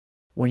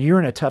When you're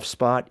in a tough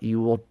spot, you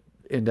will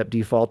end up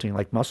defaulting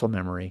like muscle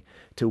memory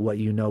to what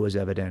you know is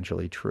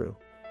evidentially true.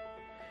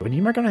 When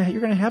you're going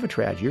to have a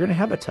tragedy, you're going to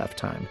have a tough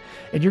time,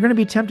 and you're going to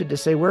be tempted to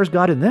say, "Where's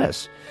God in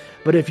this?"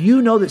 But if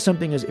you know that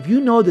if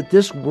you know that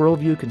this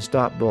worldview can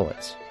stop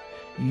bullets,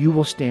 you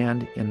will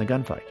stand in the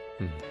gunfight.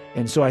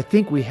 And so I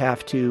think we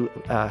have to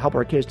help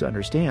our kids to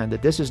understand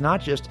that this is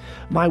not just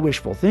my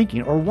wishful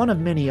thinking or one of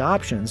many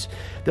options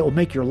that will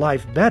make your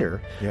life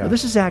better. Yeah. But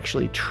this is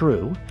actually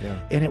true,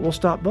 and it will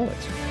stop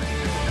bullets.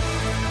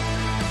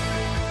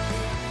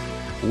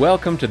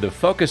 Welcome to the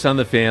Focus on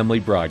the Family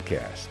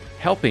broadcast,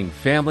 helping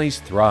families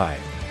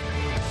thrive.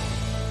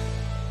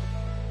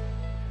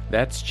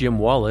 That's Jim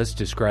Wallace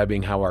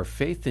describing how our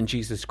faith in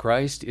Jesus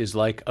Christ is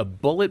like a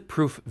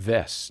bulletproof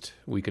vest.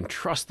 We can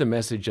trust the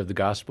message of the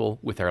gospel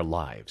with our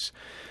lives.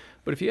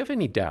 But if you have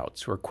any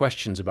doubts or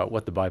questions about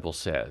what the Bible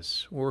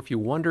says, or if you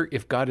wonder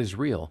if God is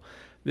real,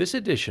 this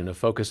edition of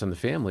Focus on the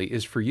Family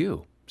is for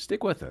you.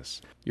 Stick with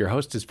us. Your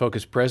host is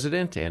Focus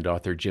President and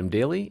author Jim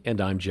Daly, and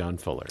I'm John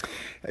Fuller.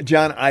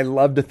 John, I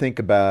love to think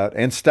about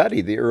and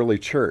study the early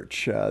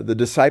church. The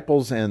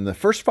disciples and the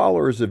first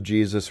followers of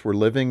Jesus were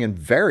living in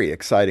very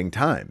exciting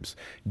times.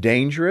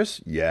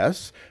 Dangerous,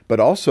 yes, but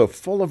also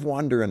full of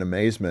wonder and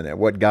amazement at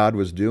what God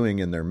was doing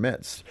in their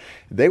midst.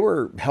 They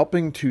were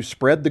helping to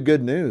spread the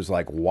good news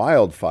like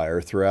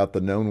wildfire throughout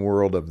the known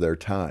world of their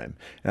time.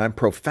 And I'm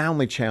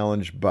profoundly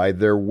challenged by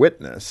their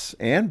witness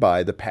and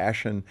by the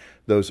passion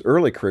those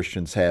early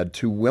Christians had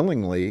to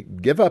willingly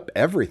give up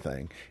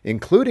everything,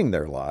 including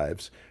their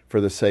lives, for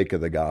the sake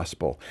of the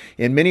gospel.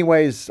 In many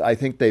ways, I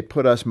think they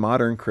put us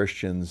modern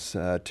Christians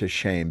to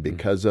shame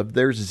because of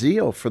their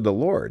zeal for the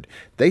Lord.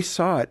 They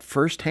saw it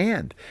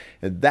firsthand.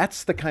 And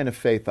that's the kind of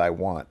faith I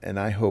want, and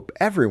I hope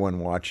everyone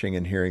watching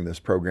and hearing this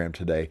program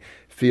today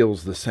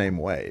feels the same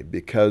way,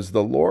 because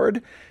the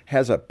Lord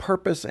has a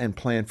purpose and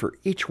plan for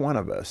each one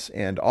of us,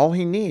 and all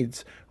He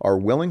needs are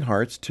willing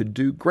hearts to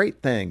do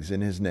great things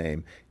in His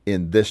name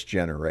in this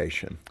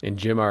generation. And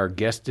Jim, our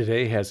guest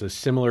today, has a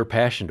similar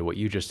passion to what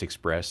you just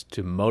expressed,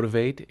 to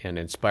motivate and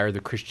inspire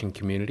the Christian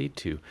community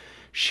to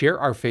share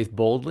our faith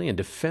boldly and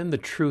defend the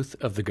truth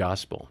of the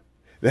gospel.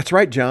 That's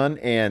right, John,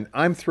 and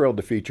I'm thrilled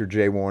to feature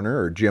Jay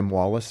Warner, or Jim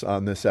Wallace,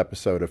 on this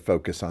episode of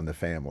Focus on the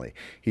Family.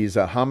 He's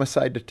a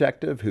homicide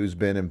detective who's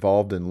been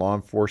involved in law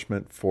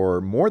enforcement for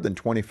more than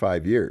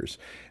 25 years.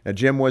 Now,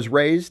 Jim was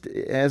raised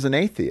as an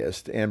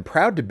atheist and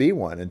proud to be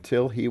one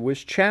until he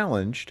was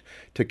challenged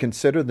to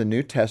consider the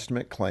New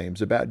Testament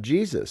claims about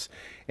Jesus.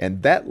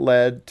 And that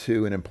led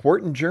to an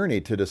important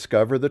journey to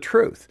discover the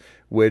truth,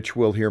 which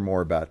we'll hear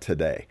more about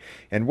today.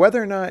 And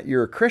whether or not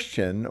you're a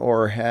Christian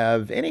or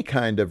have any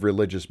kind of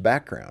religious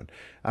background,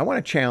 I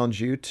want to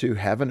challenge you to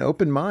have an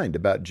open mind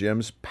about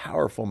Jim's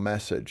powerful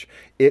message.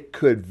 It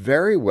could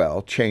very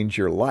well change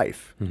your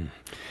life.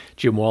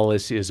 Jim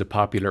Wallace is a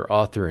popular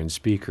author and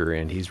speaker,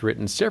 and he's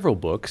written several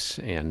books,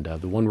 and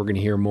the one we're going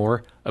to hear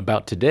more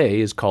about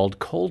today is called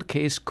Cold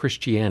Case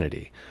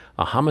Christianity.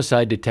 A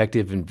homicide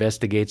detective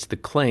investigates the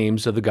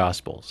claims of the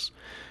Gospels.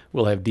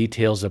 We'll have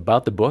details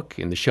about the book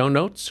in the show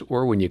notes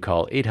or when you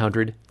call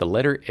 800, the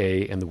letter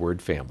A, and the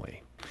word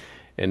family.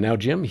 And now,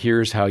 Jim,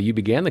 here's how you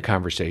began the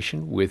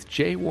conversation with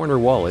Jay Warner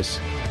Wallace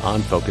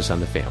on Focus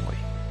on the Family.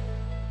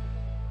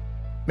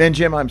 Man,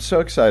 Jim, I'm so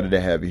excited to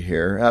have you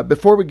here.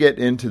 Before we get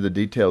into the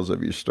details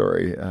of your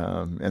story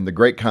and the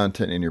great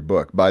content in your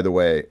book, by the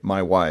way,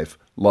 my wife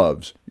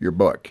loves your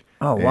book.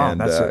 Oh, wow.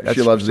 And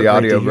she loves the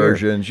audio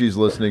version. She's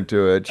listening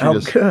to it.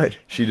 Good.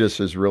 She just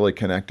is really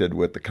connected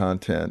with the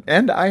content.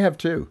 And I have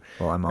too.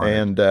 Well, I'm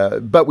on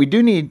it. But we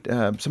do need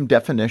some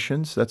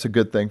definitions. That's a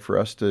good thing for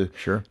us to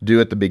do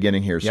at the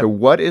beginning here. Yep. So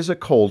what is a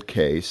cold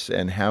case,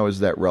 and how is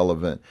that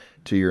relevant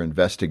to your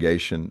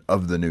investigation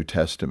of the New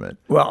Testament?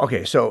 Well,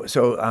 okay, so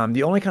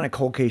the only kind of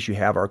cold case you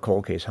have are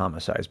cold case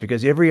homicides,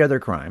 because every other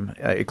crime,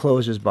 it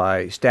closes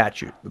by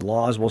statute. The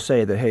laws will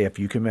say that, hey, if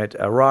you commit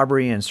a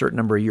robbery and a certain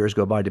number of years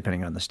go by,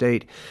 depending on the state,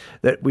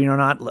 that we are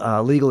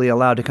not legally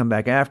allowed to come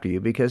back after you,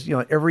 because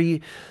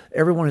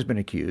everyone who's been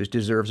accused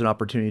deserves an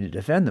opportunity to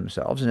defend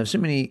themselves, and if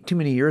too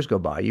many years go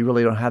by, you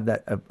really don't have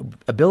that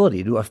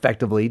ability to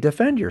effectively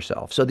defend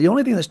yourself. So the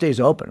only thing that stays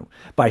open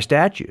by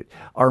statute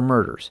are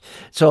murders.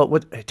 So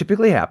what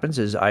typically happens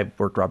is I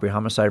worked robbery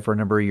homicide for a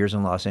number of years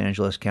in Los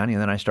Angeles County,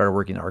 and then I started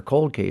working our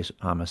cold case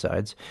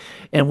homicides.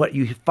 And what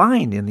you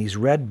find in these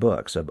red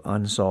books of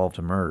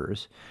unsolved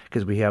murders,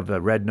 because we have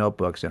red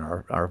notebooks in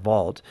our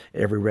vault,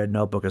 every red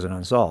notebook is an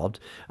unsolved.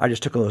 I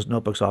just took those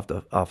notebooks off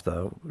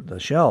the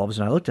shelves,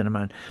 and I looked at them,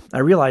 and I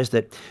realized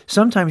that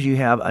sometimes you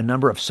have a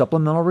number of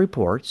supplemental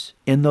reports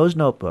in those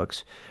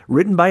notebooks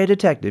written by a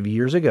detective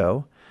years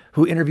ago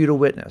who interviewed a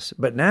witness.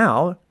 But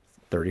now,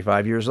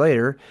 35 years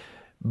later,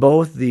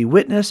 both the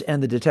witness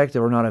and the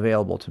detective are not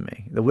available to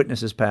me. The witness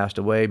has passed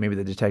away. Maybe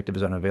the detective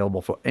is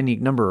unavailable for any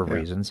number of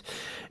reasons.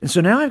 And so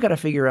now I've got to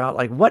figure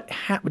out, what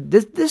happened.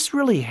 Did this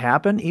really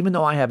happen, even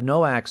though I have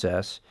no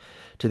access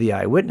to the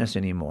eyewitness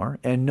anymore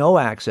and no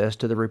access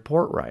to the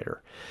report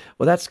writer.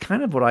 Well, that's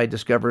kind of what I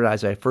discovered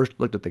as I first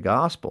looked at the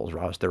Gospels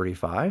when I was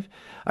 35.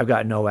 I've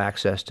got no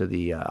access to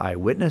the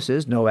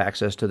eyewitnesses, no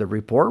access to the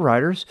report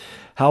writers.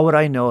 How would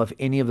I know if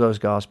any of those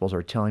Gospels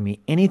are telling me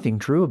anything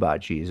true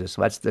about Jesus?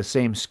 So that's the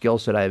same skill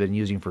set I've been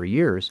using for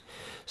years.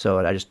 So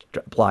I just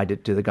applied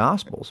it to the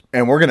Gospels.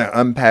 And we're going to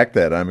unpack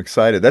that. I'm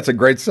excited. That's a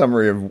great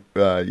summary of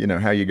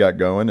how you got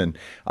going, and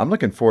I'm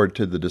looking forward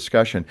to the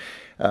discussion.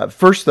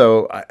 First,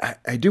 though,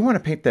 I do want to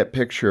paint that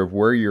picture of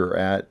where you're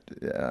at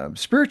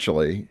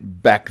spiritually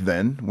back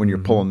then when you're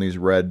pulling these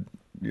red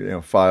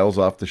files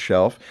off the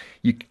shelf.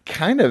 You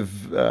kind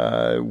of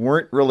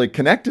weren't really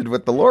connected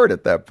with the Lord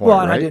at that point, well,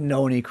 and right? I didn't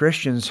know any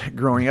Christians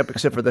growing up,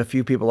 except for the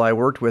few people I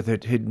worked with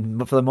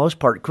who, for the most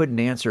part, couldn't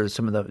answer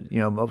some of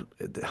the,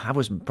 I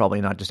was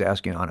probably not just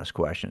asking honest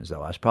questions,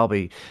 though. I was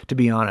probably, to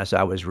be honest,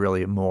 I was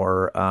really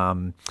more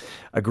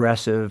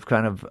aggressive,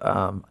 kind of.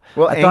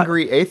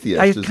 Angry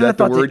atheist, is that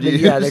the word you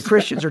use? Yeah, the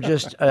Christians are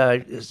just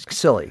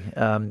silly.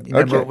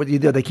 Remember,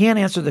 either they can't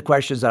answer the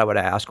questions that I would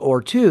ask,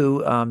 or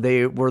two,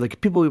 they were the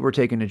people we were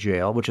taking to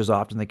jail, which is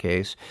often the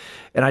case.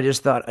 And I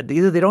just thought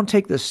either they don't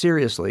take this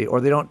seriously or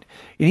they don't,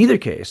 in either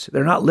case,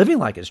 they're not living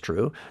like it's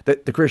true, the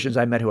Christians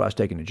I met who I was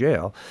taking to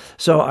jail.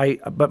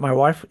 But my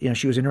wife,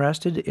 she was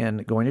interested in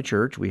going to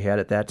church. We had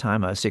at that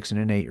time a 6 and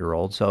an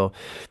 8-year-old. So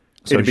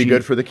it'd be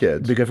good for the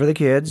kids. Be good for the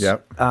kids.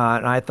 Yep.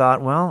 And I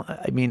thought, well,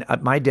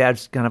 my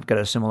dad's kind of got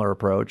a similar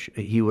approach.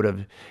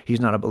 He's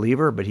not a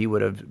believer, but he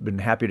would have been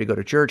happy to go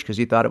to church because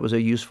he thought it was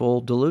a useful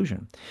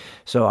delusion.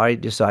 So I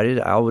decided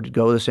I would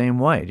go the same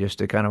way, just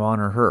to kind of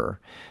honor her.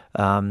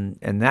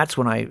 And that's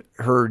when I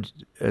heard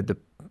the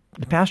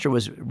pastor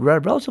was a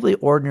relatively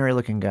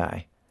ordinary-looking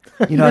guy.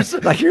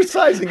 You're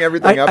sizing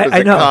everything up as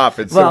a cop.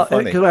 It's so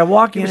funny. Because I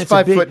walk in, he was it's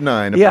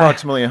 5'9",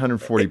 approximately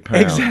 140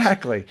 pounds.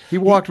 Exactly. He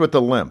walked with a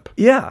limp.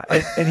 Yeah,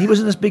 and he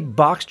was in this big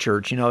box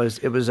church.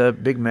 It was a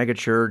big mega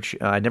church.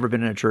 I'd never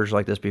been in a church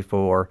like this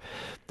before.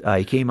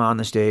 He came on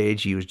the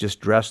stage. He was just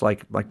dressed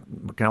like kind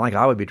of like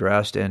I would be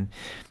dressed, and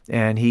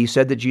he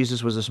said that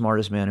Jesus was the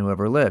smartest man who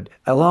ever lived,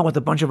 along with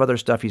a bunch of other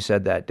stuff he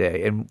said that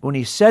day. And when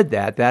he said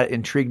that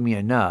intrigued me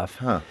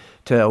enough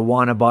to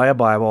want to buy a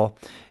Bible.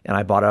 And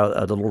I bought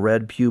a little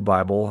red pew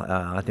Bible.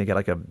 I think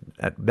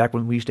back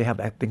when we used to have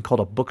that thing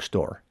called a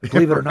bookstore.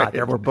 Believe it or not,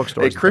 there were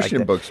bookstores. A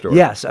Christian bookstore.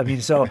 Yes, so I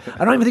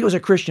don't even think it was a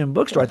Christian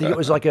bookstore. I think it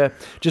was like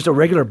just a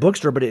regular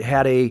bookstore, but it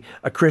had a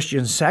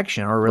Christian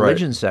section or a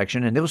religion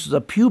section, and it was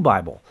a pew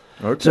Bible.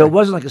 Okay. So it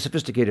wasn't like a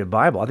sophisticated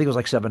Bible. I think it was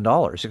like $6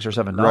 or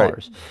 $7.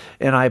 Right.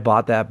 And I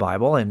bought that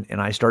Bible, and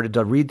I started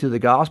to read through the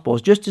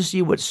Gospels just to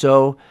see what's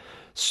so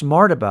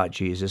smart about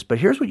Jesus. But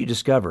here's what you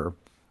discover.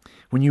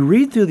 When you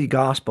read through the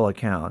gospel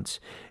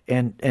accounts,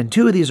 and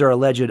two of these are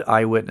alleged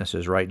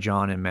eyewitnesses, right?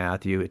 John and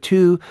Matthew.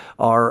 Two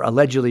are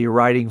allegedly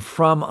writing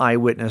from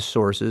eyewitness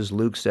sources.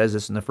 Luke says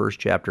this in the first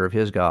chapter of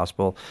his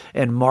gospel.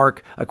 And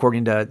Mark,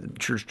 according to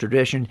church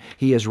tradition,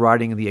 he is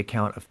writing the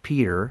account of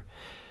Peter.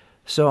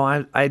 So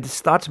I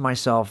just thought to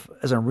myself,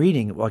 as I'm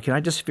reading, well, can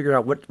I just figure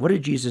out what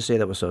did Jesus say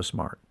that was so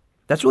smart?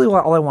 That's really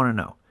all I want to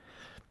know.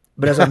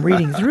 But as I'm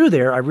reading through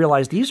there, I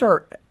realized these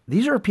are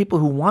people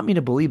who want me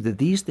to believe that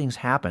these things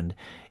happened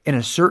in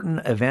a certain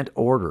event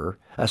order,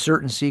 a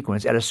certain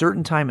sequence, at a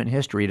certain time in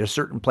history, at a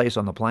certain place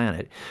on the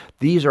planet.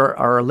 These are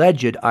our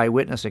alleged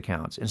eyewitness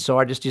accounts. And so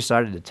I just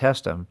decided to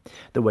test them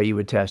the way you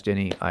would test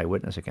any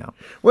eyewitness account.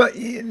 Well,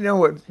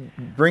 what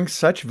brings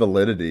such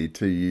validity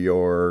to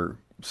your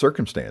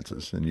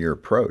circumstances and your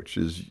approach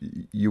is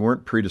you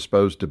weren't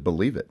predisposed to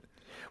believe it.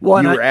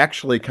 Well, you were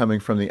actually coming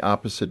from the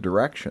opposite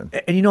direction.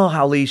 And you know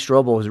how Lee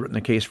Strobel has written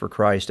the case for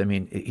Christ. I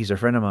mean, he's a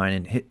friend of mine,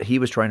 and he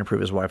was trying to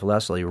prove his wife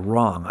Leslie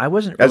wrong. I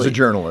wasn't really, as a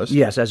journalist.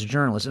 Yes, as a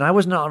journalist. And I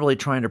was not really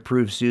trying to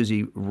prove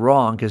Susie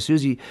wrong, because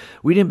Susie,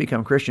 we didn't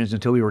become Christians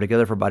until we were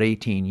together for about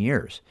 18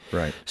 years.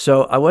 Right.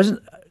 So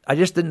I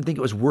just didn't think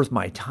it was worth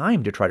my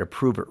time to try to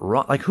prove it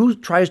wrong. Like, who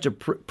tries to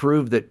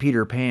prove that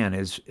Peter Pan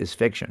is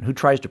fiction? Who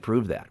tries to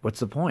prove that? What's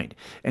the point?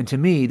 And to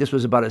me, this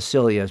was about as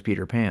silly as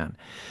Peter Pan.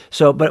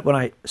 So, but when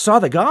I saw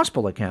the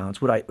gospel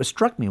accounts, what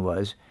struck me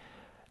was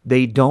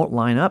they don't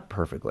line up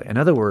perfectly. In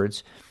other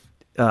words,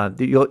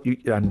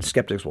 and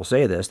skeptics will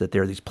say this, that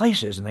there are these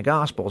places in the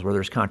Gospels where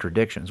there's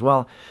contradictions.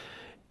 Well,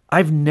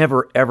 I've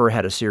never, ever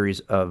had a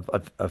series of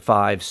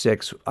 5,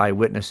 6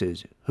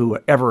 eyewitnesses who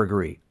ever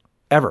agree,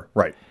 ever.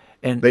 Right.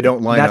 And they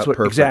don't line up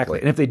perfectly. Exactly.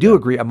 And if they do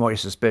agree, I'm always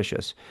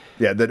suspicious.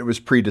 Yeah, that it was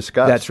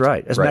pre-discussed. That's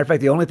right. As a matter of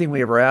fact, the only thing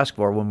we ever ask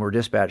for when we're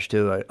dispatched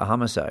to a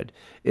homicide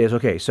is,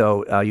 okay,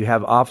 so you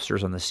have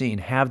officers on the scene,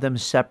 have them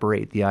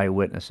separate the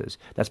eyewitnesses.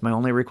 That's my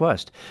only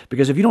request.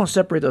 Because if you don't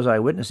separate those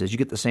eyewitnesses, you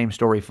get the same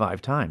story 5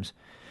 times.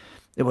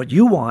 What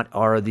you want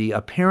are the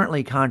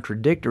apparently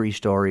contradictory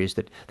stories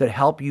that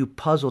help you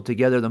puzzle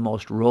together the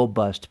most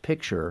robust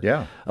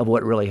picture of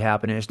what really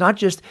happened. And it's not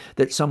just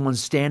that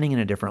someone's standing in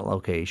a different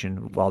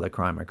location while the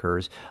crime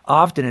occurs.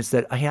 Often it's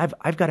that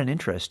I've got an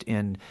interest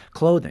in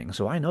clothing,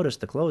 so I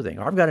noticed the clothing.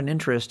 Or I've got an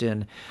interest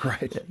in,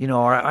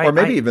 or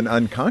maybe even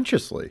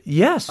unconsciously.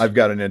 Yes. I've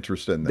got an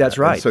interest in that. That's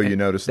right. And so you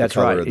notice the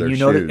color of their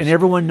shoes. And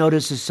everyone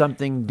notices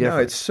something different.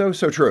 No, it's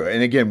so true.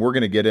 And again, we're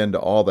going to get into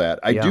all that.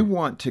 I do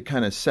want to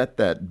kind of set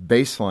that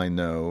baseline,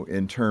 though,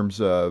 in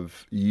terms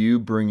of you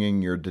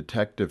bringing your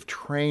detective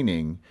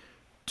training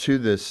to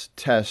this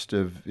test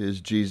of,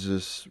 is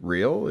Jesus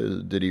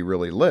real? Did he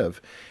really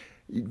live?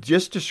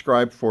 Just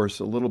describe for us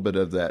a little bit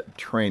of that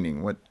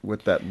training,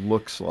 what that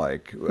looks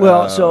like.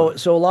 Well,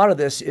 so a lot of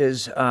this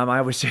is, I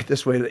always say it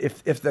this way,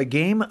 if the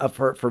game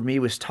for me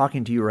was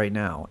talking to you right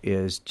now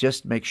is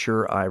just make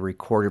sure I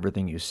record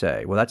everything you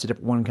say. Well, that's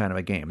one kind of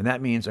a game. And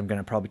that means I'm going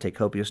to probably take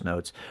copious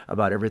notes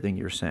about everything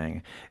you're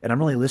saying. And I'm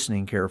really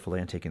listening carefully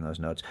and taking those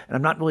notes.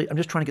 And I'm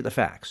just trying to get the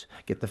facts.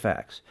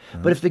 Uh-huh.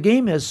 But if the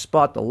game is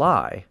spot the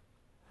lie,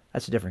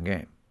 that's a different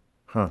game.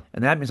 Huh.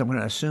 And that means I'm going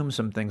to assume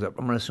some things. I'm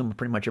going to assume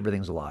pretty much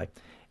everything's a lie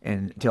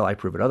until I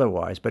prove it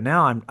otherwise. But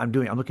now I'm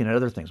looking at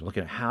other things. I'm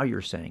looking at how you're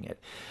saying it.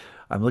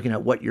 I'm looking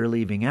at what you're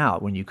leaving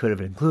out when you could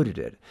have included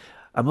it.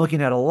 I'm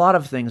looking at a lot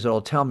of things that will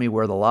tell me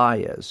where the lie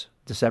is,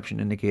 deception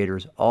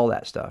indicators, all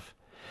that stuff.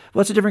 Well,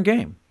 it's a different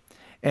game.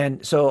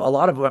 And so a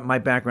lot of what my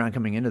background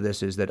coming into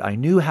this is that I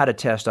knew how to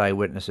test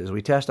eyewitnesses.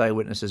 We test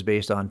eyewitnesses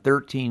based on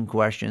 13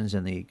 questions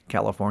in the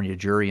California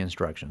jury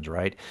instructions,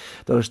 right?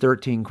 Those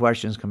 13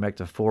 questions come back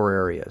to 4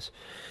 areas.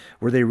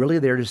 Were they really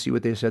there to see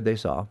what they said they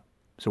saw?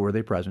 So were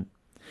they present?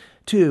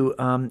 2,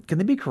 can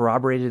they be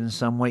corroborated in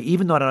some way?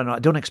 Even though I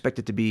don't expect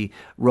it to be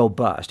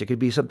robust. It could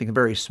be something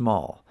very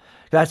small.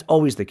 That's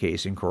always the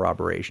case in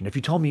corroboration. If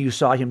you told me you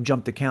saw him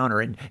jump the counter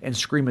and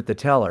scream at the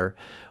teller,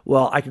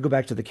 well, I could go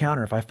back to the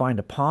counter. If I find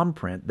a palm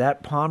print,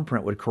 that palm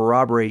print would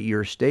corroborate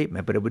your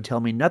statement, but it would tell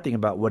me nothing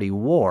about what he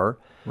wore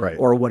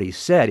or what he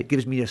said. It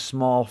gives me a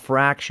small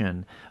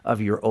fraction of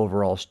your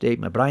overall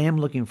statement, but I am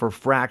looking for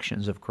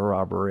fractions of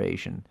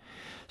corroboration.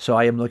 So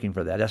I am looking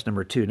for that. That's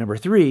number 2. Number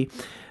 3,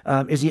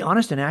 is he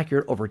honest and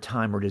accurate over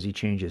time, or does he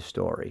change his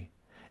story?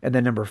 And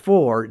then number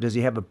 4, does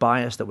he have a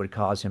bias that would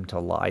cause him to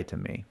lie to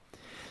me?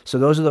 So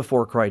those are the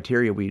 4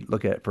 criteria we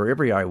look at for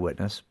every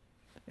eyewitness.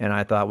 And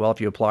I thought, well, if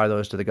you apply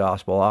those to the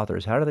gospel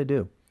authors, how do they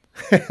do?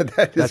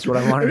 That's what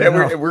I wanted to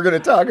know. We're going to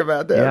talk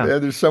about that. Yeah.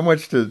 There's so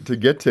much to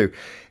get to.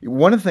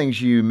 One of the things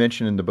you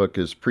mentioned in the book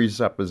is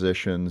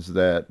presuppositions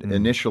that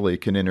initially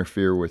can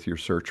interfere with your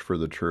search for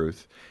the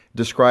truth.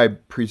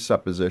 Describe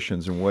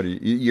presuppositions and what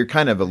you're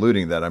kind of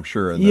alluding to that, I'm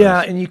sure. In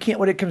yeah, those. and you can't.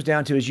 What it comes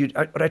down to is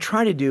what I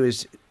try to do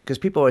is, because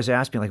people always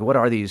ask me, like, what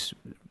are these?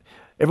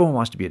 Everyone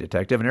wants to be a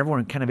detective, and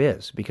everyone kind of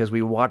is, because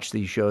we watch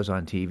these shows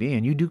on TV,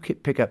 and you do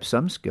pick up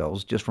some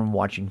skills just from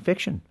watching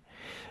fiction.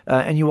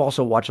 And you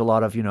also watch a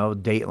lot of,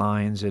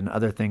 Datelines and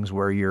other things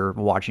where you're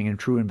watching in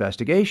true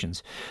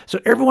investigations. So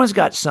everyone's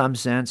got some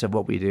sense of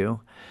what we do.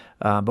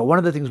 But one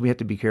of the things we have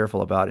to be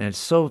careful about, and it's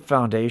so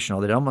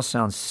foundational that it almost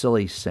sounds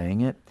silly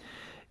saying it,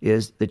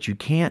 is that you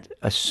can't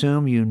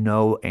assume you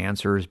know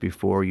answers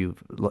before you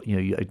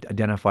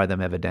identify them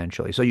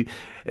evidentially. So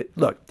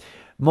look,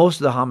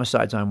 most of the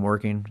homicides I'm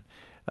working,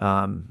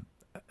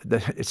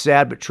 it's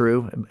sad but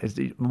true.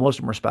 Most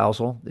of them are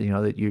spousal.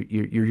 That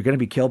you're going to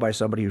be killed by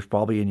somebody who's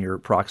probably in your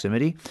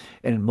proximity,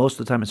 and most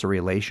of the time it's a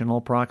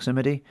relational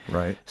proximity.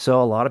 Right. So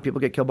a lot of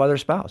people get killed by their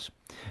spouse.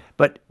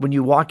 But when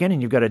you walk in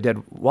and you've got a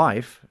dead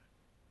wife,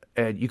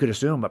 and you could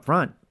assume up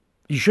front,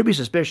 you should be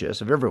suspicious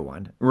of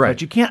everyone. Right.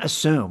 But you can't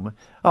assume,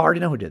 I already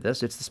know who did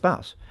this. It's the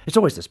spouse. It's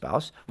always the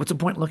spouse. What's the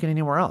point in looking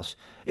anywhere else?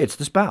 It's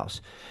the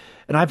spouse.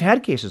 And I've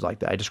had cases like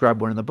that. I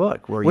described one in the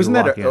book where wasn't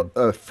you walk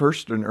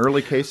that an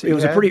early case? It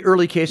was a pretty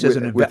early case as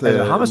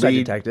a homicide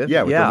detective.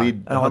 Yeah, with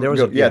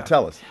the lead.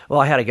 Tell us. Well,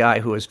 I had a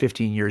guy who was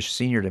 15 years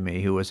senior to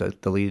me who was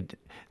the lead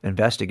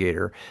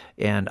investigator,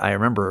 and I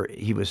remember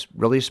he was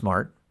really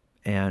smart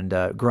and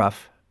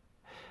gruff.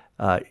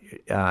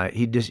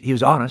 He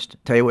was honest.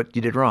 Tell you what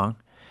you did wrong.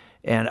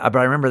 But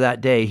I remember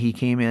that day he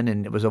came in,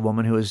 and it was a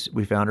woman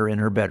we found her in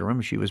her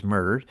bedroom. She was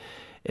murdered.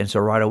 And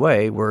so right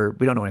away,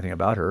 we don't know anything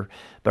about her,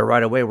 but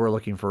right away we're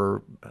looking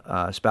for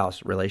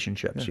spouse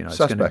relationships. It's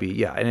going to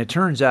be, and it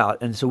turns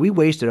out, and so we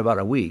wasted about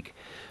a week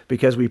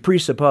because we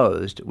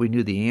presupposed we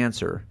knew the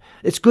answer.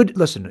 It's good,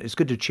 listen, it's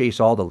good to chase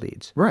all the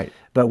leads. Right.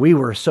 But we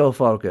were so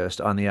focused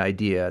on the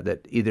idea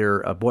that either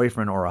a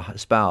boyfriend or a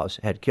spouse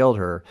had killed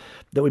her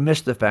that we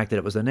missed the fact that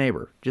it was a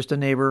neighbor, just a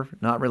neighbor,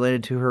 not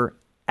related to her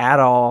at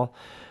all.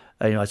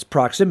 It's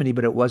proximity,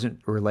 but it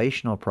wasn't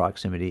relational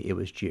proximity. It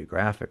was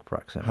geographic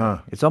proximity. Huh.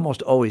 It's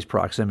almost always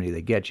proximity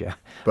that gets you.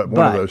 But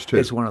one of those two.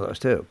 It's one of those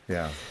two.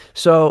 Yeah.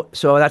 So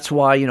that's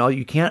why,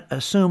 you can't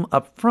assume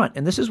up front.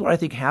 And this is what I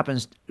think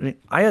happens.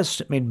 I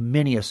made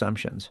many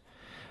assumptions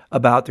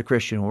about the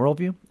Christian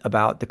worldview,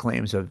 about the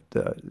claims of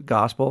the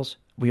Gospels.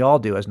 We all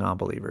do as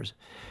non-believers.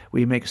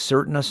 We make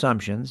certain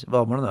assumptions.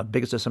 Well, one of the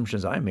biggest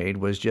assumptions I made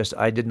was just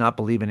I did not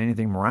believe in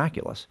anything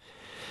miraculous.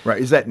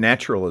 Right. Is that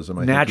naturalism?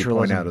 I think you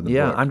point out in the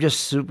book. I'm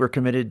just super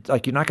committed.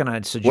 Like, you're not going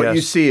to suggest what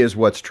you see is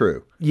what's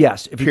true.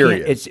 Yes.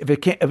 Period. If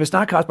it's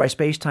not caused by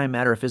space, time,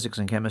 matter, physics,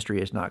 and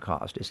chemistry, it's not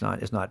caused.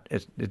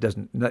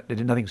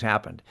 Nothing's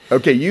happened.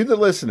 Okay, you the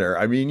listener.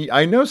 I mean,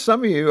 I know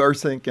some of you are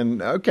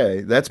thinking,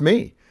 okay, that's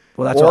me.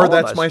 Well,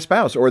 that's my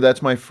spouse, or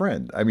that's my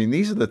friend. I mean,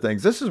 these are the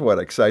things. This is what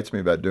excites me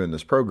about doing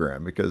this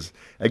program because,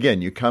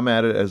 again, you come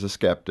at it as a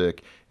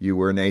skeptic. You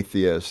were an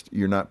atheist.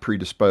 You're not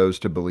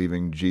predisposed to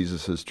believing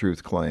Jesus'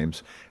 truth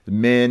claims.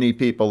 Many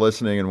people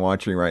listening and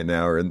watching right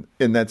now are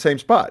in that same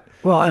spot.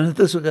 Well, and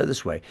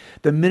this way.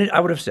 The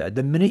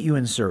minute you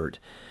insert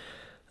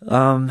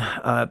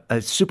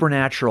a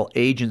supernatural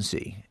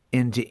agency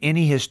into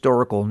any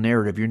historical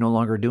narrative, you're no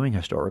longer doing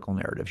historical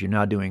narratives. You're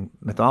now doing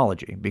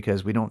mythology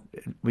because we don't.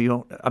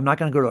 I'm not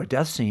going to go to a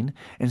death scene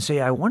and say,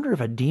 I wonder if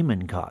a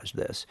demon caused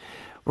this.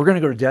 We're going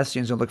to go to death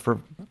scenes and look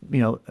for,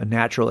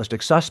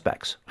 naturalistic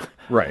suspects.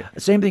 Right.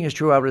 The same thing is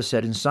true, I would have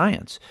said, in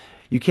science.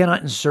 You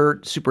cannot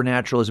insert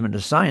supernaturalism into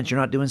science. You're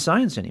not doing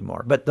science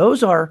anymore. But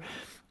those are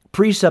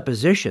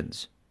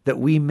presuppositions that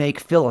we make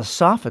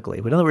philosophically.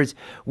 In other words,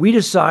 we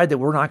decide that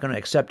we're not going to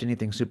accept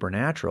anything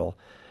supernatural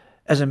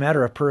as a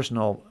matter of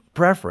personal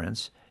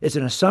preference. It's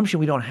an assumption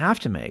we don't have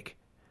to make.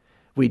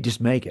 We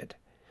just make it.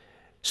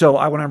 So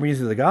when I'm reading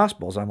through the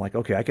Gospels, I'm like,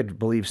 okay, I could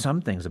believe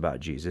some things about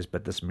Jesus,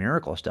 but this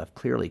miracle stuff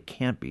clearly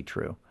can't be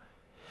true.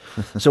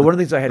 So one of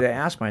the things I had to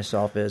ask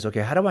myself is,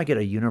 okay, how do I get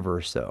a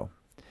universe, though,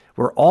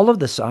 where all of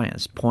the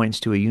science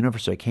points to a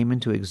universe that came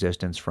into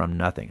existence from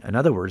nothing? In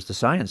other words, the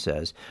science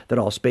says that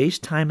all space,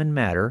 time, and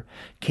matter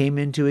came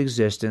into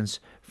existence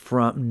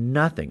from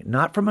nothing,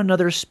 not from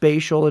another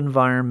spatial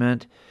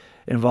environment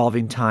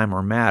involving time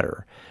or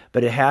matter,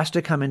 but it has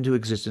to come into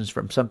existence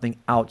from something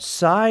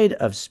outside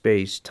of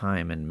space,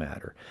 time, and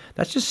matter.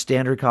 That's just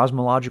standard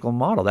cosmological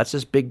model. That's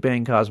just Big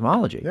Bang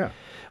cosmology. Yeah.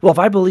 Well, if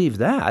I believe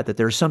that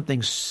there's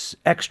something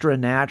extra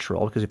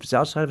natural, because if it's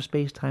outside of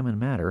space, time, and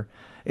matter,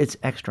 it's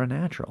extra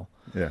natural.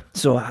 Yeah.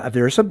 So if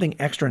there's something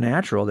extra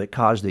natural that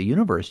caused the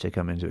universe to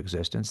come into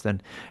existence,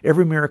 then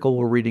every miracle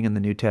we're reading in the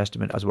New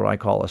Testament is what I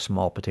call a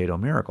small potato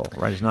miracle,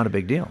 right? It's not a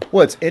big deal.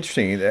 Well, it's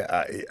interesting.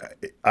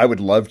 I would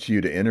love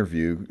you to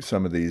interview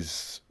some of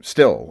these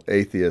still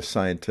atheist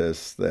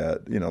scientists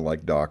that,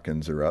 like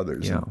Dawkins or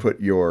others, and put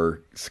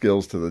your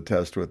skills to the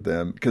test with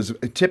them. Because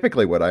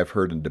typically what I've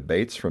heard in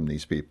debates from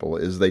these people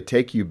is they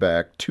take you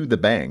back to the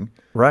bang.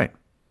 Right.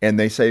 And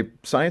they say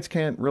science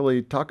can't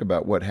really talk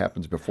about what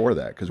happens before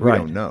that because we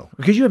don't know.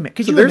 Could you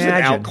there's imagine?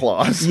 An out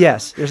clause.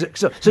 Yes.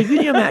 So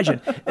can you imagine?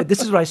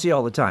 This is what I see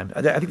all the time.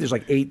 I think there's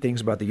like 8 things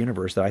about the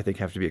universe that I think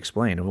have to be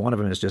explained. And one of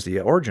them is just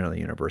the origin of the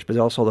universe, but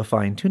also the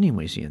fine-tuning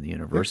we see in the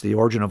universe, the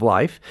origin of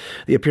life,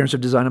 the appearance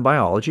of design and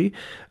biology,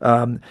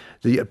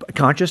 the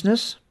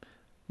consciousness,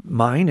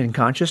 mind and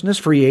consciousness,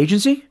 free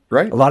agency.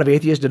 Right. A lot of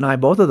atheists deny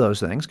both of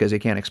those things because they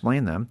can't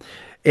explain them.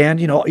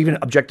 And, even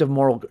objective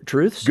moral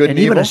truths. Good and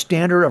even evil. A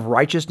standard of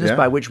righteousness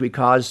by which we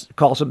call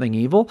something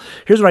evil.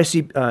 Here's what I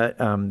see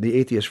the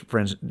atheist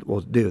friends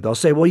will do. They'll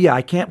say, well, yeah,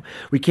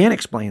 we can't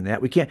explain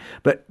that. We can't,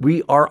 but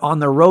we are on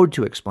the road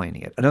to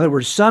explaining it. In other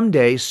words,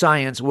 someday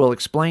science will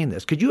explain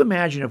this. Could you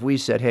imagine if we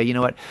said, hey, you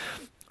know what?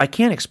 I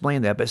can't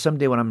explain that, but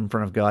someday when I'm in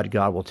front of God,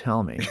 God will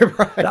tell me.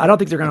 Right. I don't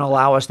think they're going to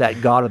allow us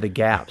that God of the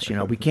gaps.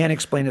 We can't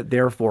explain it,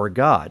 therefore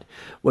God.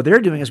 What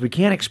they're doing is we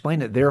can't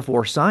explain it,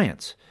 therefore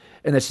science.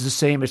 And it's the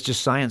same, it's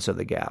just science of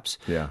the gaps.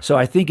 Yeah. So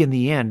I think in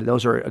the end,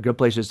 those are good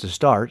places to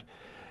start.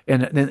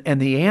 And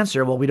the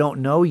answer, well, we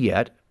don't know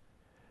yet,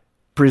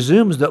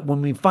 presumes that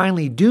when we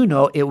finally do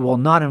know, it will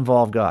not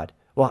involve God.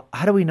 Well,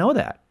 how do we know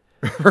that?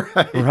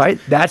 Right?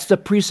 That's the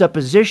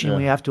presupposition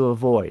we have to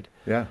avoid.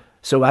 Yeah.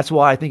 So that's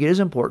why I think it is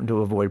important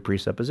to avoid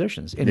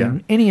presuppositions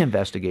in any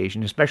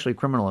investigation, especially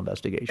criminal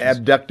investigations.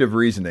 Abductive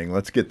reasoning.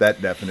 Let's get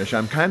that definition.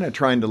 I'm kind of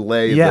trying to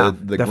lay the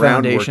groundwork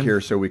foundation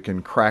here so we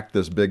can crack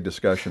this big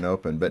discussion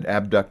open, but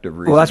abductive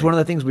reasoning. Well, that's one of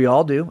the things we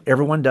all do.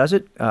 Everyone does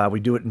it.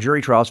 We do it in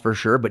jury trials for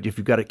sure, but if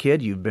you've got a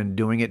kid, you've been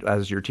doing it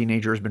as your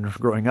teenager has been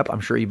growing up.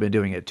 I'm sure you've been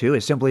doing it too.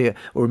 It's simply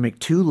we make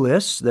 2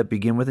 lists that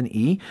begin with an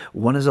E.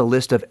 One is a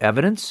list of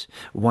evidence.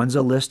 One's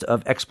a list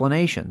of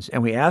explanations.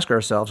 And we ask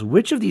ourselves,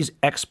 which of these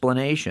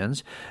explanations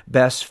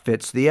best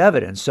fits the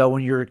evidence? So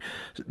when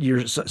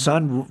your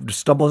son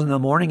stumbles in the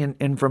morning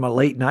and from a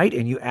late night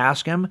and you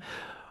ask him,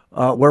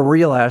 where were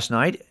you last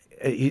night?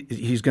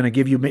 He's going to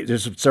give you,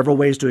 there's several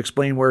ways to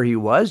explain where he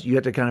was. You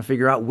have to kind of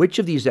figure out which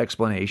of these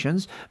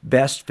explanations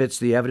best fits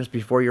the evidence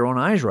before your own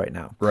eyes right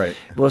now. Right.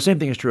 Well, the same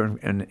thing is true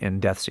in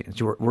death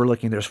scenes. We're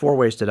looking, there's 4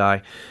 ways to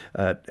die: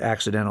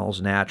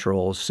 accidentals,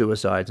 naturals,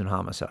 suicides, and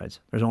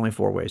homicides. There's only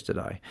 4 ways to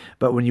die.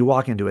 But when you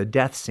walk into a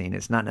death scene,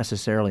 it's not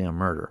necessarily a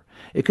murder.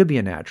 It could be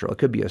a natural, it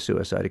could be a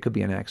suicide, it could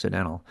be an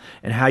accidental.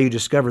 And how you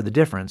discover the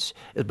difference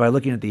is by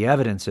looking at the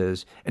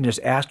evidences and just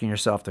asking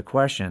yourself the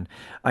question,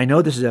 I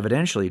know this is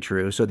evidentially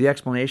true, so the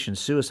explanation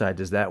suicide,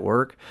 does that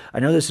work? I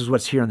know this is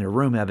what's here in the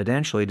room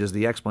evidentially. Does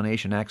the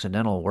explanation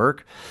accidental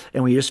work?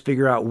 And we just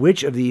figure out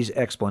which of these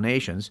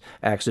explanations,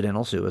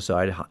 accidental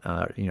suicide,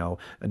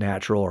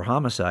 natural or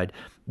homicide,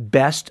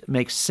 best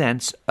makes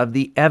sense of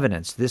the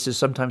evidence. This is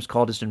sometimes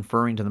called just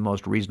inferring to the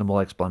most reasonable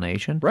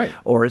explanation, right?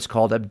 Or it's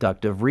called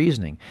abductive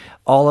reasoning.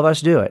 All of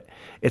us do it.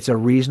 It's a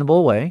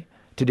reasonable way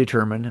to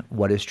determine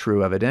what is true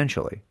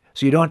evidentially.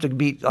 So you don't have to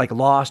be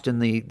lost in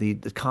the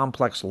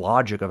complex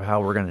logic of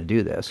how we're going to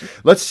do this.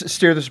 Let's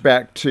steer this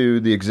back to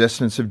the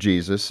existence of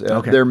Jesus.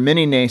 Okay. There are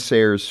many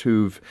naysayers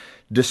who've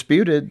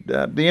disputed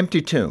the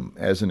empty tomb,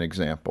 as an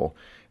example.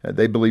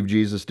 They believe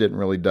Jesus didn't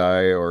really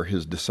die, or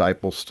his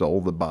disciples stole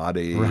the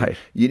body. Right.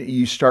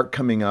 You start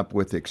coming up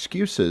with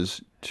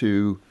excuses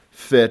to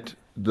fit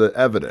the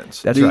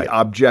evidence, That's the right.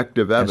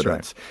 objective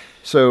evidence. That's right.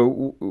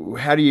 So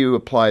how do you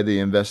apply the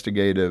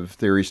investigative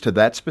theories to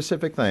that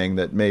specific thing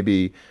that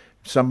maybe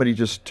somebody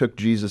just took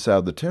Jesus out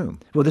of the tomb?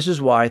 Well, this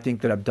is why I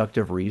think that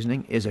abductive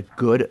reasoning is a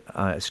good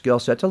skill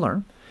set to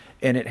learn,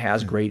 and it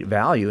has great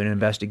value in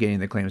investigating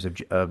the claims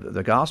of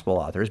the gospel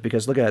authors,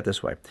 because look at it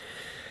this way.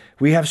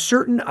 We have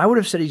certain, I would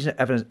have said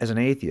as an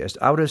atheist,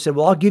 I would have said,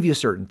 well, I'll give you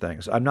certain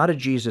things. I'm not a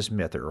Jesus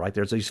myther, right?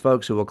 There's these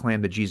folks who will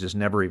claim that Jesus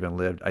never even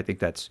lived. I think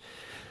that's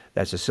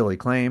a silly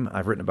claim.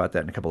 I've written about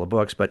that in a couple of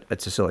books, but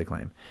it's a silly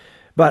claim.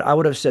 But I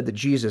would have said that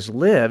Jesus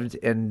lived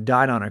and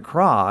died on a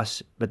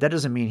cross, but that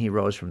doesn't mean he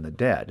rose from the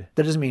dead.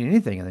 That doesn't mean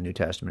anything in the New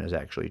Testament is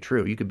actually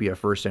true. You could be a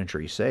first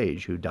century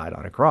sage who died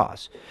on a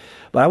cross.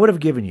 But I would have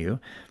given you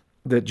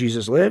that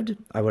Jesus lived.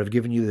 I would have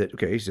given you that,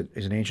 okay, he's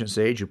an ancient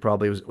sage who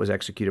probably was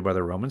executed by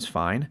the Romans,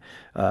 fine.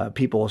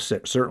 People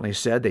certainly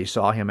said they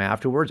saw him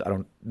afterwards. I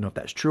don't know if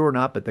that's true or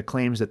not, but the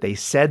claims that they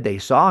said they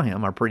saw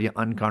him are pretty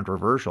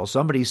uncontroversial.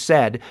 Somebody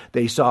said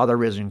they saw the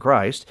risen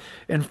Christ.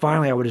 And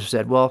finally, I would have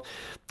said, well,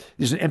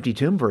 there's an empty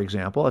tomb, for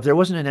example. If there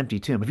wasn't an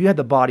empty tomb, if you had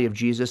the body of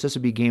Jesus, this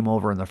would be game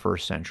over in the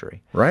first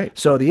century. Right.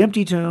 So the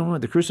empty tomb,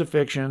 the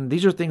crucifixion,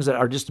 these are things that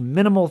are just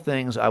minimal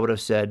things I would have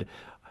said.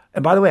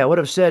 And by the way, I would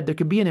have said there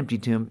could be an empty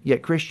tomb,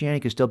 yet Christianity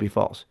could still be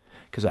false,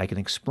 because I can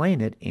explain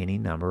it any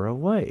number of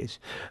ways.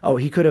 Oh,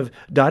 he could have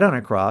died on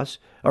a cross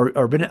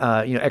or been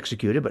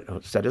executed,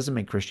 but that doesn't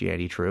make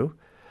Christianity true.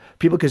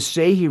 People could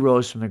say he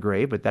rose from the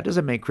grave, but that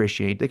doesn't make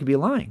Christianity. They could be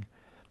lying.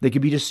 They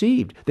could be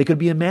deceived. They could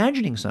be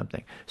imagining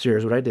something. So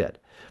here's what I did.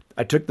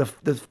 I took the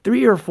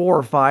 3 or 4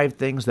 or 5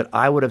 things that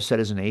I would have said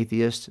as an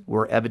atheist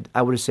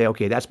I would have said,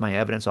 okay, that's my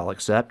evidence, I'll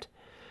accept.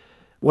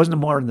 It wasn't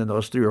more than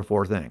those 3 or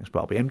 4 things,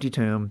 probably. Empty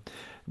tomb,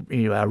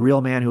 a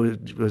real man who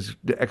was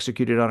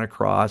executed on a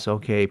cross.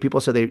 Okay, people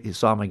said they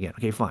saw him again.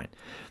 Okay, fine.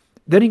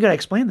 Then you got to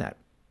explain that.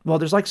 Well,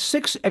 there's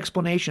 6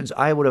 explanations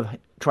I would have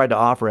tried to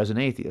offer as an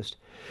atheist.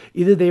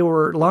 Either they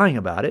were lying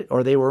about it,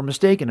 or they were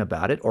mistaken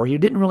about it, or he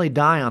didn't really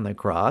die on the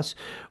cross,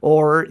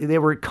 or they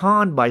were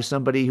conned by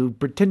somebody who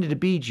pretended to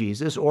be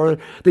Jesus, or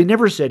they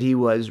never said he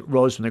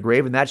rose from the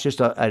grave, and that's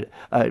just a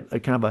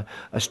kind of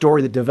a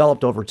story that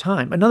developed over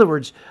time. In other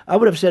words, I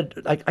would have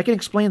said, I can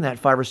explain that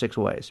 5 or 6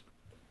 ways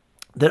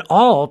that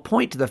all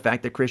point to the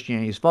fact that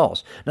Christianity is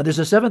false. Now, there's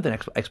a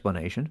 7th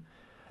explanation.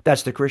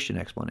 That's the Christian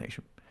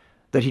explanation,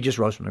 that he just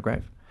rose from the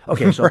grave.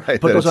 Okay, so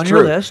right, put those on true.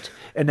 your list,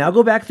 and now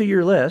go back through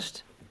your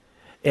list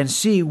and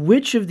see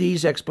which of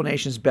these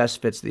explanations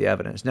best fits the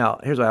evidence. Now,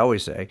 here's what I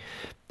always say.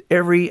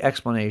 Every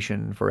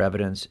explanation for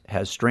evidence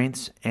has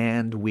strengths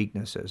and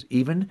weaknesses.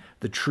 Even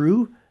the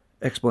true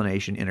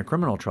explanation in a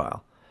criminal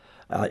trial.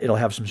 It'll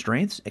have some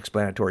strengths,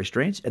 explanatory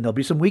strengths, and there'll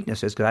be some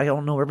weaknesses, because I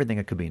don't know everything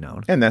that could be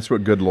known. And that's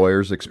what good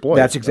lawyers exploit.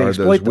 That's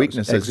exactly those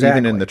weaknesses,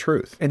 exactly. Even in the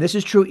truth. And this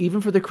is true even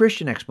for the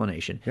Christian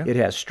explanation. Yeah. It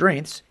has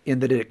strengths in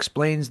that it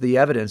explains the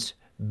evidence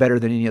better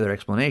than any other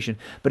explanation,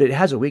 but it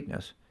has a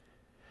weakness.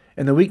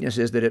 And the weakness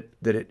is that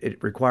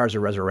it requires a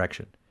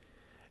resurrection.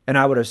 And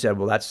I would have said,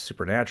 well, that's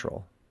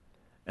supernatural.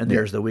 And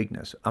there's the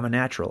weakness. I'm a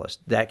naturalist.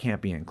 That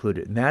can't be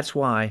included. And that's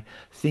why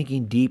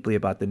thinking deeply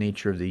about the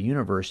nature of the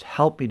universe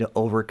helped me to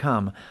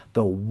overcome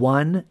the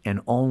one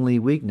and only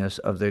weakness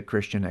of the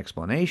Christian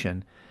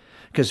explanation.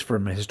 Because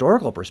from a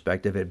historical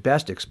perspective, it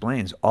best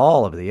explains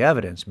all of the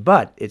evidence.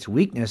 But its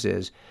weakness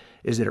is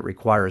that it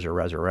requires a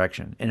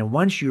resurrection. And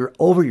once you're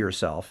over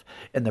yourself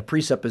and the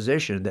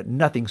presupposition that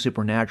nothing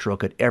supernatural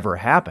could ever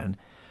happen,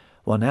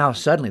 well, now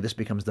suddenly this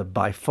becomes the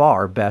by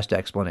far best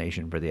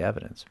explanation for the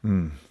evidence.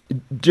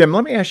 Jim,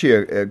 let me ask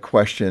you a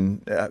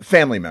question.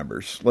 Family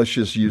members, let's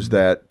just use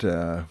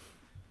that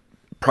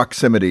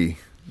proximity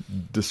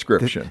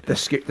description. The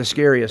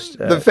scariest.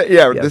 The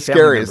scariest.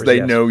 Members, they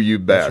yes. know you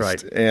best.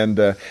 That's right.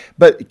 And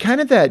but kind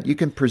of that, you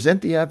can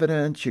present the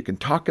evidence, you can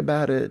talk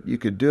about it, you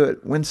could do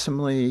it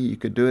winsomely, you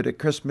could do it at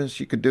Christmas,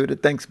 you could do it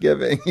at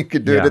Thanksgiving, you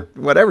could do it at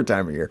whatever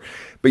time of year.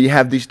 But you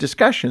have these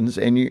discussions,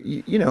 and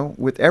you know,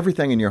 with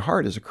everything in your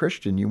heart as a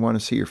Christian, you want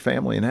to see your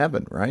family in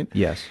heaven, right?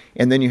 Yes.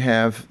 And then you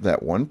have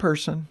that one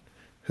person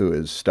who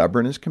is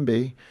stubborn as can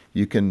be.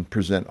 You can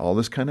present all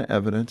this kind of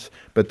evidence,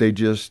 but they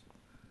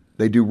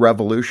do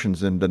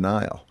revolutions in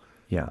denial.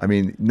 Yeah. I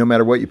mean, no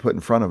matter what you put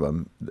in front of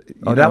them.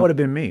 That would have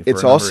been me. For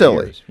it's a all number of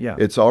silly. years. Yeah.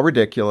 It's all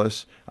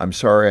ridiculous. I'm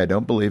sorry, I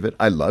don't believe it.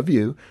 I love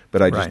you,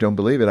 but I just Right. don't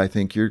believe it. I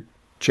think you're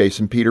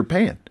chasing Peter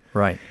Pan.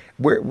 Right.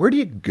 Where do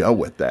you go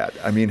with that?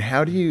 I mean,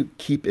 how do you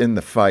keep in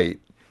the fight?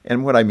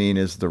 And what I mean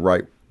is the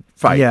right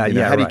fight. Yeah, You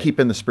know, yeah, how do you right. keep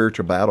in the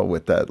spiritual battle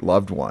with that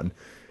loved one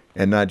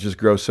and not just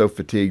grow so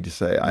fatigued to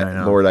say,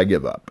 know. Lord, I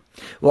give up?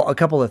 Well, a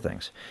couple of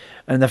things.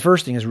 And the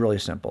first thing is really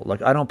simple.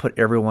 Like, I don't put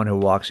everyone who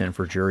walks in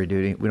for jury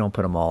duty, we don't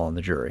put them all on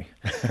the jury.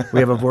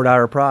 We have a voir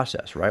dire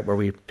process, right, where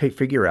we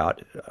figure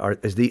out, are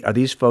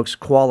these folks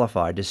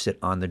qualified to sit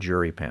on the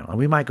jury panel? And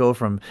we might go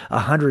from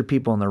 100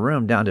 people in the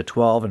room down to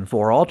 12 and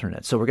 4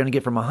 alternates. So we're going to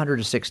get from 100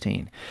 to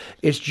 16.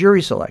 It's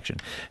jury selection.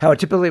 How it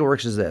typically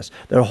works is this.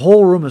 The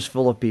whole room is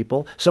full of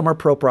people. Some are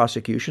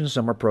pro-prosecution,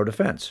 some are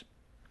pro-defense.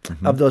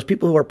 Of those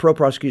people who are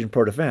pro-prosecution,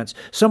 pro-defense,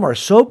 some are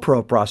so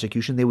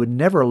pro-prosecution they would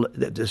never,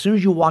 as soon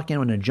as you walk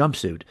in a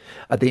jumpsuit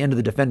at the end of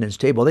the defendant's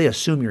table, they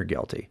assume you're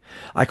guilty.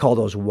 I call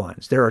those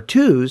ones. There are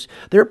twos,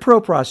 they're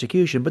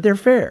pro-prosecution, but they're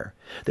fair.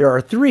 There are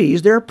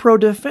threes, they're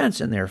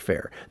pro-defense, and they're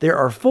fair. There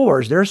are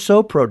fours, they're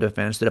so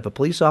pro-defense that if a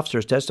police officer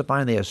is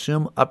testifying, they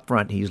assume up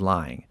front he's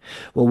lying.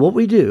 Well, what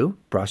we do,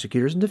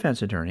 prosecutors and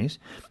defense attorneys,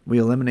 we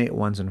eliminate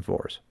ones and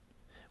fours.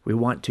 We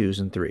want twos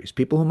and threes.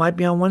 People who might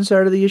be on one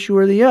side of the issue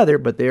or the other,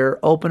 but they're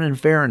open and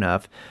fair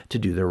enough to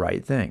do the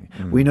right thing.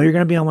 We know you're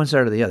going to be on one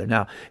side or the other.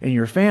 Now, in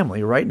your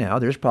family right now,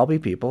 there's probably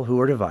people who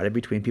are divided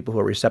between people who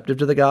are receptive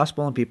to the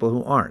gospel and people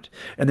who aren't.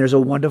 And there's a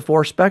 1 to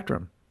 4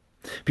 spectrum.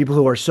 People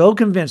who are so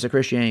convinced that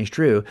Christianity is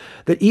true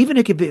that even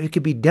if it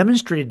could be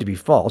demonstrated to be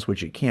false,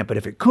 which it can't, but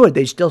if it could,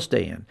 they'd still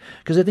stay in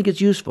because they think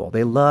it's useful.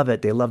 They love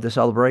it. They love the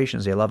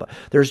celebrations. They love it.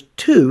 There's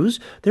twos.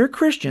 They're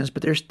Christians,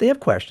 but they have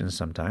questions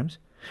sometimes.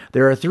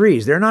 There are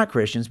threes. They're not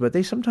Christians, but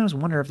they sometimes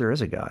wonder if there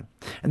is a God.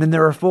 And then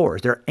there are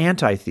fours. They're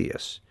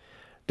anti-theists.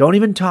 Don't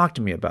even talk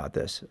to me about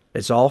this.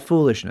 It's all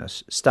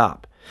foolishness.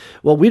 Stop.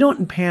 Well, we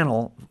don't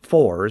impanel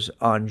fours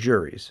on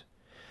juries.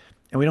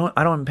 And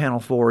I don't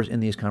impanel fours in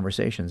these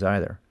conversations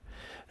either.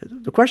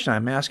 The question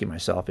I'm asking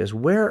myself is,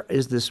 where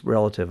is this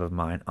relative of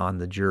mine on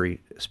the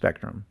jury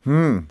spectrum?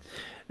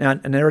 Now,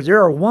 and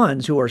there are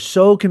ones who are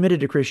so committed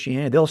to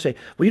Christianity, they'll say,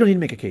 well, you don't need to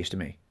make a case to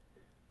me.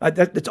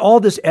 That's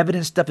all this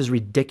evidence stuff is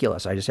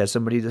ridiculous. I just had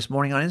somebody this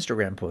morning on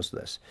Instagram post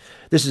this.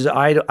 This is,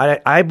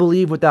 I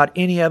believe without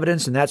any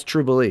evidence, and that's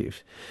true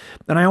belief.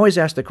 And I always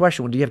ask the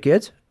question, well, do you have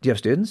kids? Do you have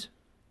students?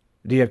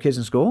 Do you have kids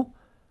in school?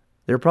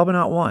 They're probably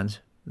not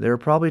ones. They're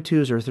probably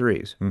twos or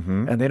threes.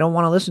 And they don't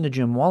want to listen to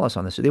Jim Wallace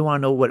on this. They want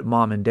to know what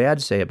mom and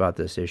dad say about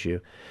this issue.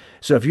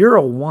 So if you're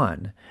a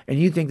one and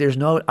you think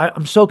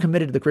I'm so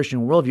committed to the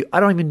Christian worldview,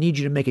 I don't even need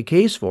you to make a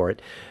case for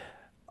it.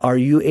 Are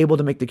you able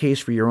to make the case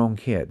for your own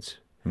kids?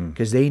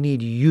 Because they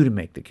need you to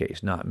make the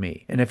case, not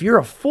me. And if you're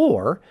a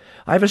 4,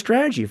 I have a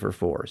strategy for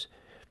 4s.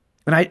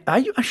 And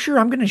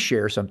I'm going to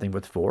share something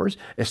with 4s,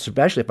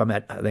 especially if I'm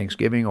at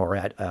Thanksgiving or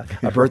at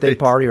a birthday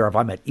party, or if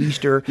I'm at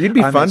Easter. You'd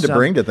be fun to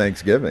bring to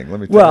Thanksgiving.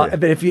 Let me tell you. Well,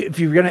 but if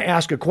you're going to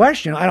ask a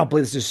question, I don't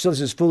believe this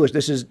is foolish.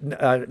 This is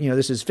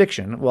this is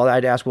fiction. Well,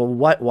 I'd ask, well,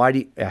 why do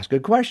you ask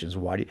good questions?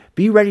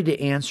 Be ready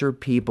to answer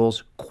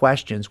people's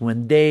questions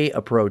when they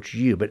approach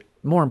you? But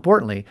more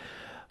importantly,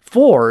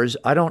 4s,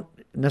 I don't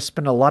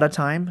spend a lot of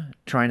time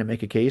trying to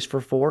make a case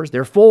for 4s.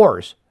 They're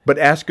 4s. But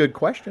ask good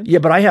questions. Yeah,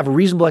 but I have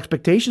reasonable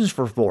expectations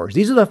for 4s.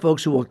 These are the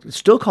folks who will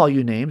still call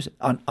you names,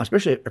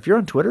 especially if you're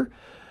on Twitter.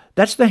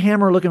 That's the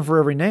hammer looking for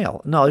every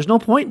nail. No, there's no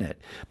point in it.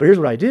 But here's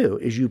what I do,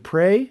 is you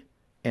pray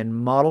and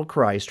model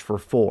Christ for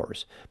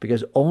 4s,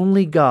 because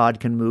only God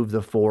can move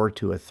the 4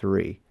 to a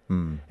 3.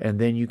 And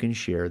then you can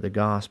share the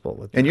gospel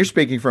with them. And you're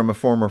speaking from a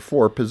former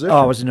 4 position. Oh,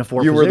 I was in a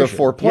 4 You position. were the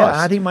 4 plus.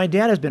 Yeah, I think my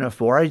dad has been a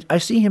 4. I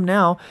see him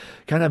now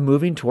kind of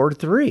moving toward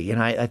 3.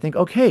 And I think,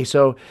 okay,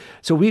 so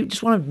we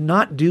just want to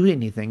not do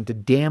anything to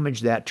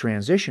damage that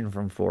transition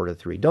from 4 to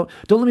 3. Don't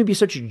let me be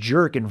such a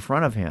jerk in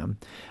front of him.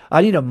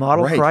 I need to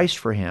model Christ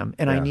for him,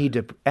 and I need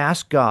to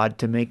ask God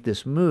to make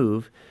this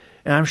move.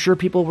 And I'm sure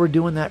people were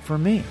doing that for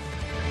me.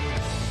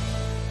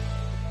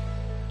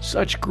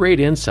 Such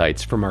great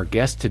insights from our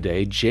guest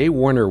today, J.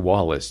 Warner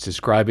Wallace,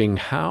 describing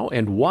how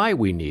and why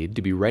we need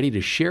to be ready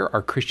to share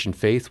our Christian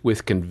faith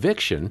with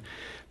conviction,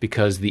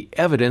 because the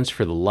evidence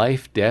for the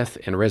life, death,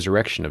 and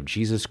resurrection of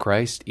Jesus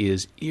Christ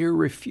is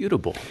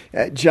irrefutable.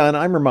 John,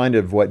 I'm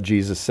reminded of what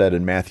Jesus said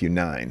in Matthew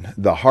 9.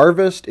 The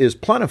harvest is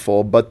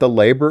plentiful, but the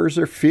laborers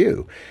are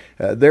few.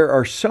 There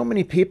are so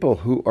many people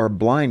who are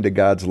blind to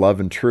God's love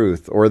and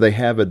truth, or they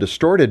have a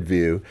distorted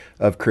view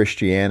of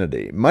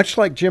Christianity, much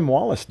like Jim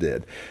Wallace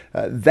did.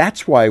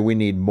 That's why we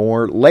need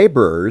more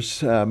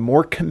laborers,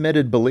 more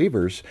committed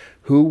believers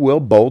who will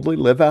boldly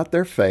live out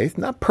their faith,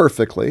 not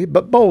perfectly,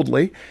 but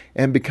boldly,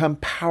 and become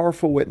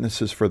powerful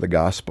witnesses for the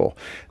gospel.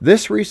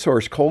 This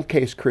resource, Cold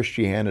Case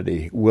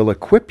Christianity, will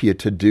equip you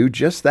to do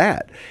just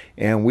that.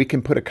 And we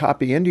can put a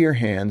copy into your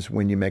hands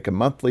when you make a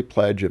monthly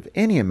pledge of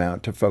any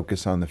amount to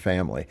focus on the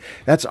family.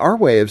 That's our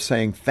way of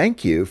saying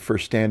thank you for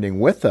standing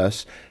with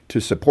us to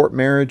support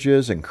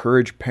marriages,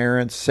 encourage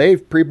parents,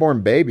 save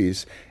preborn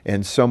babies,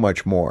 and so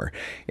much more.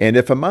 And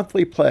if a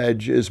monthly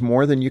pledge is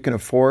more than you can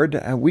afford,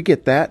 we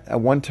get that. A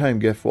one-time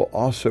gift will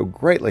also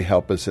greatly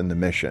help us in the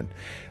mission.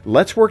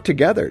 Let's work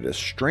together to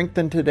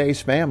strengthen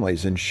today's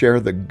families and share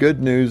the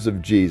good news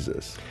of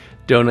Jesus.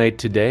 Donate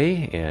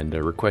today and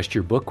request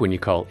your book when you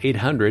call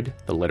 800,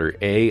 the letter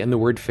A, and the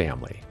word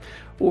family.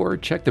 Or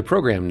check the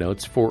program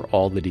notes for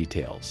all the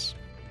details.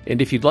 And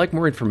if you'd like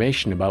more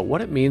information about what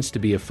it means to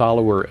be a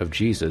follower of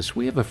Jesus,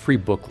 we have a free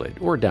booklet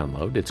or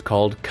download. It's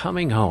called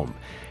Coming Home,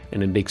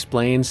 and it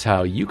explains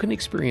how you can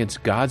experience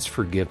God's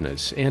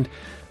forgiveness and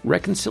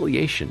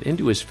reconciliation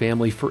into His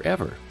family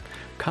forever.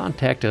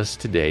 Contact us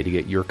today to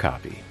get your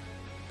copy.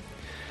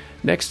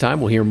 Next time,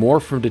 we'll hear more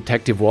from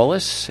Detective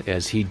Wallace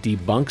as he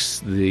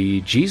debunks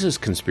the Jesus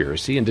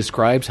conspiracy and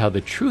describes how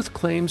the truth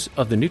claims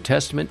of the New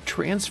Testament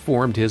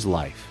transformed his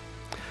life.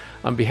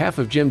 On behalf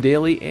of Jim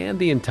Daly and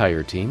the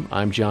entire team,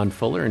 I'm John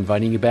Fuller,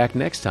 inviting you back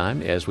next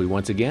time as we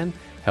once again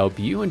help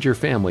you and your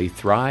family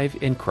thrive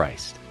in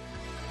Christ.